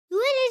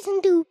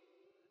listen to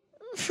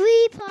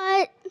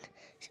three-part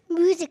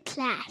music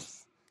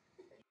class.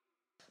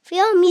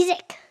 Freio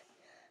Music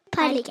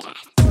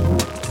Podcast.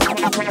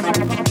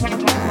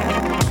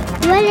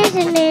 You're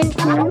listening to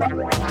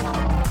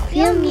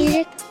Freio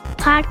Music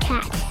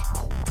Podcast.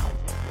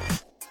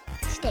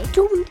 Stay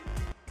tuned.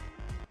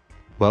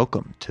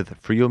 Welcome to the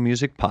Freio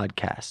Music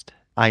Podcast.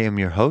 I am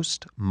your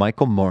host,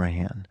 Michael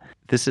Morahan.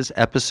 This is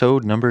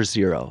episode number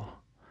 0.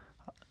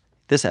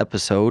 This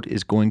episode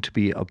is going to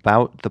be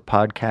about the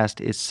podcast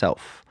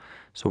itself.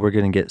 So we're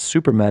going to get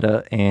super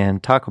meta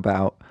and talk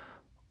about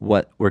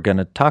what we're going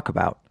to talk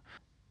about.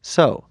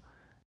 So,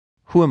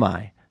 who am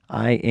I?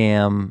 I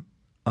am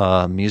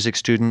a music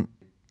student,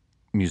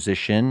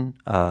 musician,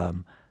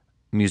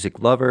 music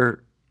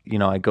lover. You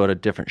know, I go to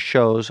different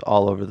shows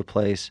all over the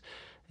place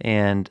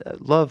and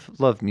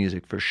love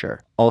music for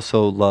sure.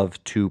 Also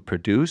love to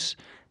produce,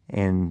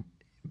 and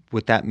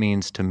what that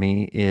means to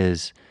me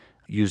is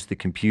use the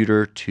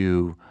computer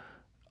to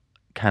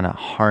kind of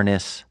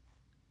harness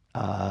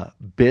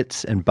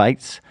bits and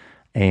bytes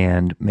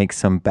and make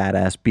some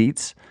badass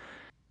beats.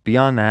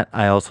 Beyond that,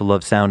 I also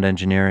love sound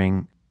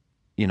engineering,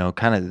 you know,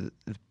 kind of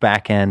the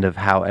back end of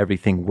how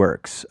everything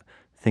works,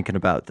 thinking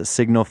about the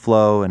signal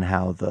flow and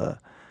how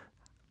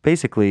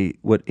basically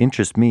what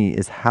interests me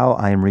is how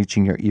I am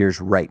reaching your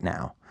ears right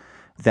now.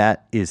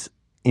 That is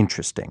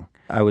interesting.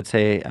 I would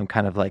say I'm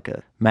kind of like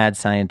a mad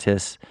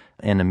scientist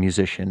and a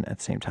musician at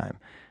the same time.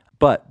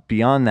 But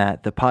beyond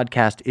that, the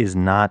podcast is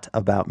not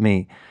about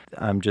me.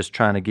 I'm just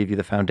trying to give you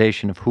the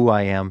foundation of who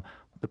I am.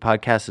 The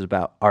podcast is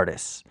about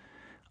artists,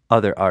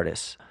 other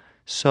artists.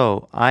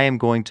 So I am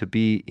going to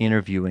be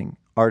interviewing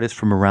artists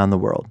from around the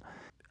world.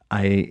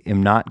 I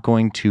am not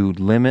going to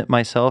limit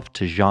myself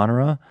to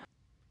genre.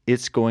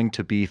 It's going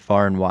to be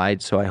far and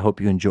wide, so I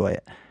hope you enjoy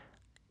it.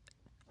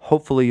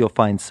 Hopefully you'll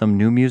find some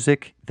new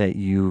music that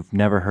you've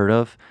never heard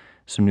of,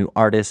 some new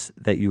artists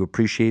that you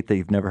appreciate that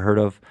you've never heard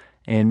of,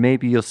 and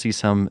maybe you'll see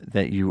some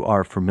that you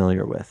are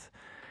familiar with.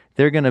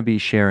 They're going to be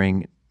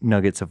sharing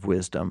nuggets of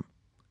wisdom.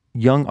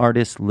 Young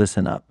artists,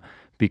 listen up,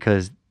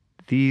 because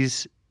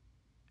these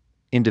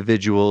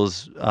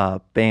individuals,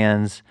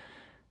 bands,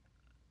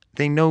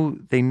 they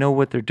know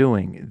what they're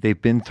doing.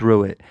 They've been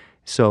through it,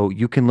 so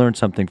you can learn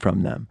something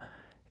from them.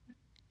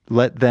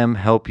 Let them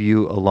help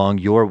you along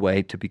your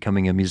way to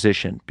becoming a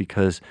musician,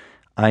 because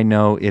I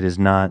know it is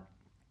not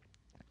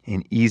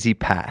an easy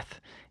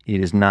path.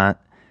 It is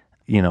not,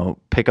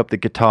 pick up the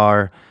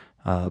guitar,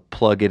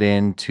 plug it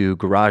into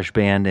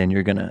GarageBand, and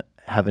you're going to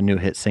have a new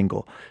hit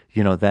single.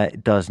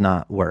 That does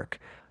not work.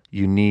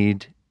 You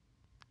need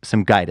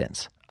some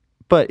guidance.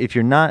 But if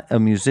you're not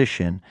a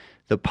musician,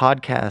 the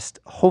podcast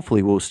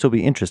hopefully will still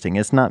be interesting.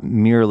 It's not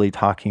merely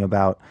talking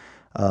about,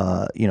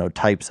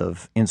 types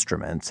of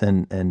instruments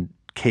and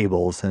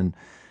cables and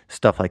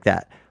stuff like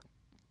that.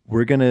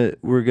 We're gonna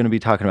be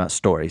talking about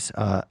stories,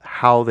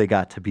 how they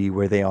got to be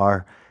where they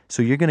are.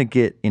 So you're gonna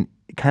get in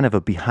kind of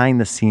a behind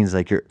the scenes,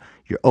 like you're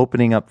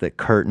opening up the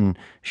curtain,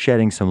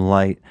 shedding some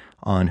light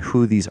on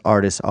who these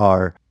artists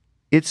are.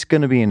 It's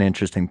gonna be an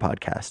interesting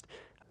podcast.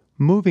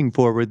 Moving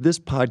forward, this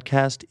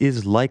podcast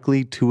is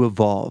likely to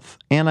evolve,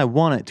 and I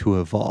want it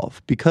to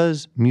evolve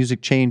because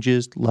music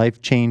changes,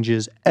 life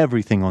changes,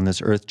 everything on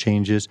this earth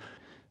changes.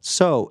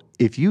 So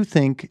if you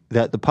think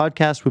that the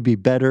podcast would be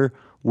better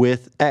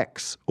with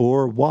X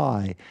or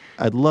Y,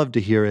 I'd love to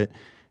hear it.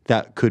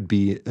 That could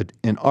be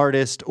an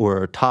artist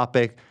or a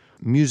topic,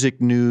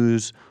 music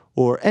news,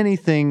 or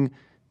anything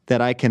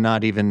that I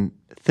cannot even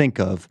think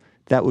of.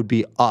 That would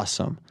be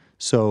awesome.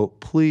 So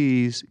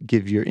please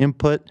give your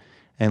input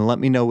and let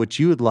me know what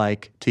you would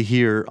like to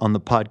hear on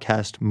the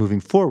podcast moving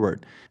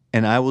forward.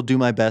 And I will do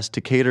my best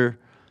to cater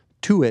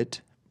to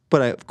it.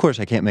 But of course,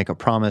 I can't make a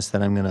promise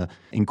that I'm going to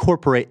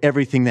incorporate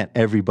everything that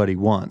everybody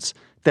wants.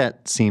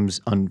 That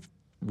seems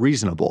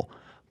unreasonable.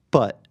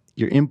 But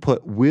your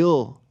input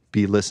will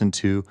be listened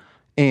to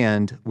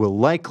and will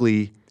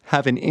likely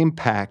have an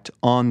impact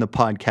on the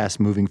podcast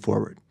moving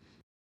forward.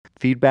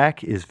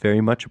 Feedback is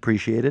very much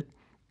appreciated.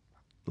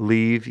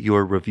 Leave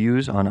your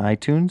reviews on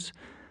iTunes,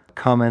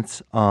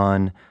 comments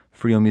on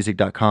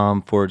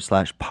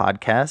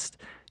freiomusic.com/podcast.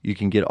 You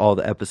can get all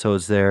the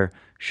episodes there,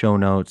 show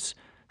notes,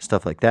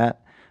 stuff like that.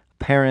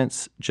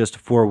 Parents, just a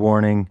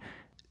forewarning,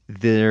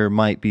 there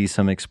might be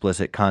some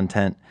explicit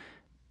content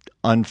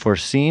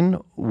unforeseen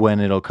when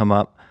it'll come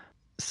up.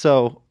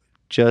 So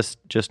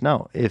just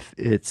know if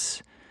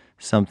it's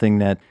something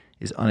that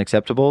is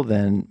unacceptable,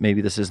 then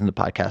maybe this isn't the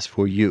podcast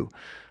for you.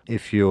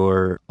 If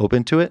you're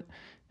open to it,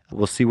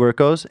 we'll see where it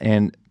goes.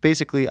 And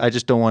basically, I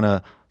just don't want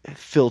to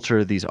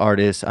filter these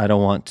artists. I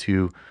don't want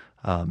to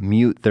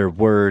mute their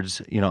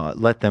words.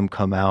 Let them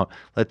come out.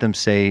 Let them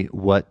say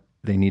what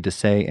they need to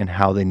say and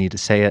how they need to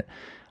say it.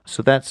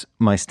 So that's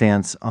my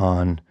stance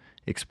on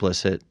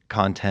explicit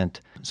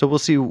content. So we'll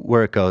see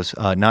where it goes.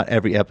 Not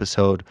every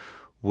episode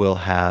will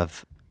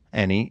have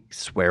any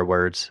swear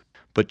words,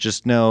 but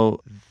just know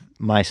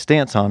my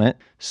stance on it.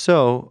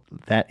 So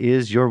that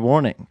is your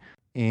warning.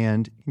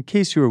 And in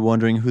case you were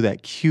wondering who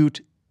that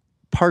cute,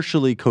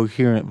 partially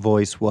coherent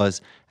voice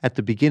was at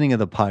the beginning of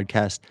the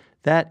podcast,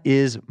 That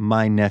is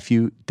my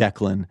nephew,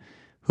 Declan,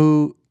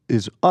 who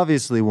is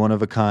obviously one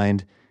of a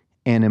kind,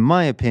 and in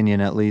my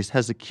opinion at least,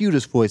 has the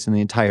cutest voice in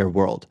the entire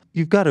world.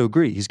 You've got to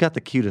agree, he's got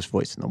the cutest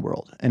voice in the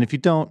world. And if you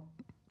don't,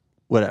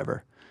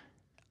 whatever.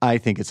 I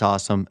think it's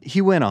awesome.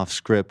 He went off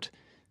script,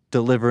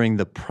 delivering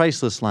the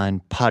priceless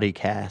line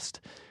 "Pottycast,"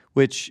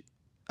 which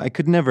I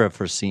could never have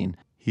foreseen.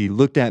 He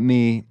looked at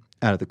me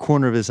out of the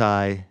corner of his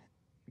eye,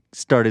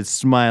 started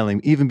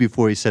smiling even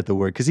before he said the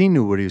word, because he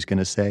knew what he was going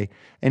to say,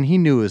 and he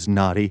knew it was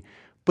naughty,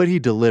 but he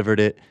delivered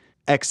it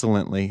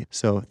excellently.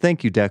 So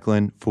thank you,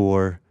 Declan,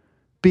 for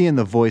being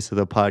the voice of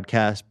the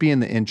podcast, being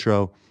the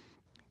intro.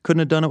 Couldn't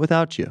have done it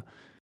without you.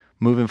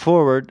 Moving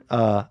forward,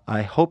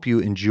 I hope you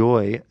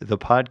enjoy the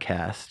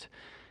podcast,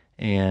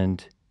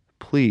 and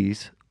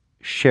please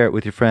share it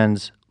with your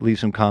friends, leave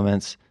some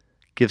comments,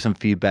 give some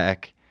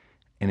feedback,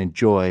 and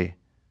enjoy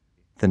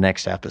the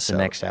next episode.